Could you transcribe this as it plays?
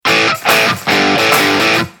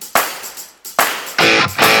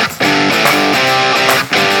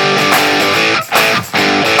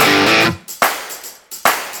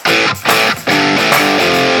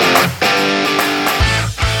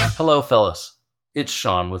Hello, fellas. It's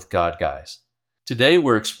Sean with God Guys. Today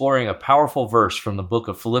we're exploring a powerful verse from the book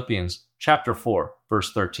of Philippians, chapter 4,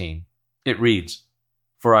 verse 13. It reads,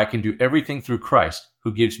 "For I can do everything through Christ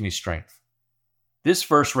who gives me strength." This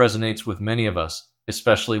verse resonates with many of us,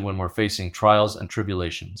 especially when we're facing trials and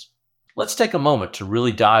tribulations. Let's take a moment to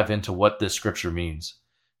really dive into what this scripture means.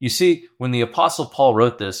 You see, when the Apostle Paul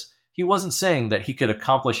wrote this, he wasn't saying that he could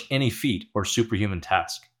accomplish any feat or superhuman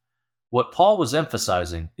task. What Paul was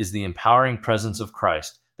emphasizing is the empowering presence of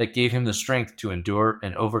Christ that gave him the strength to endure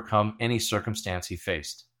and overcome any circumstance he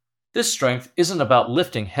faced. This strength isn't about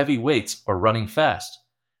lifting heavy weights or running fast.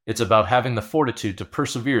 It's about having the fortitude to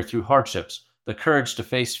persevere through hardships, the courage to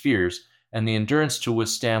face fears, and the endurance to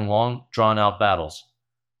withstand long, drawn-out battles.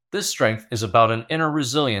 This strength is about an inner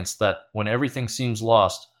resilience that, when everything seems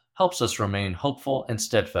lost, helps us remain hopeful and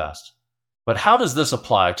steadfast. But how does this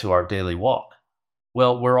apply to our daily walk?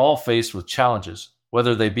 Well, we're all faced with challenges,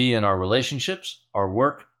 whether they be in our relationships, our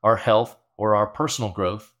work, our health, or our personal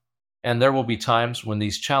growth, and there will be times when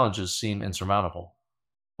these challenges seem insurmountable.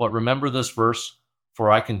 But remember this verse, "For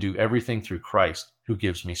I can do everything through Christ who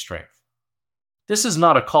gives me strength." This is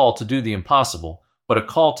not a call to do the impossible, but a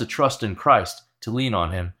call to trust in Christ, to lean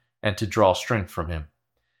on Him, and to draw strength from Him.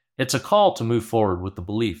 It's a call to move forward with the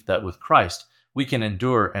belief that with Christ, we can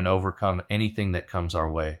endure and overcome anything that comes our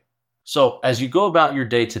way. So, as you go about your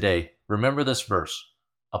day today, remember this verse.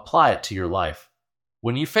 Apply it to your life.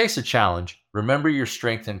 When you face a challenge, remember your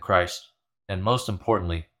strength in Christ, and most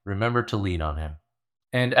importantly, remember to lean on Him.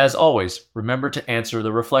 And as always, remember to answer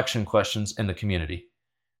the reflection questions in the community.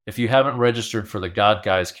 If you haven't registered for the God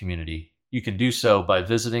Guys community, you can do so by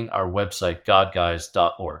visiting our website,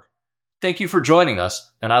 godguys.org. Thank you for joining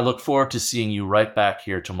us, and I look forward to seeing you right back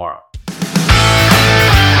here tomorrow.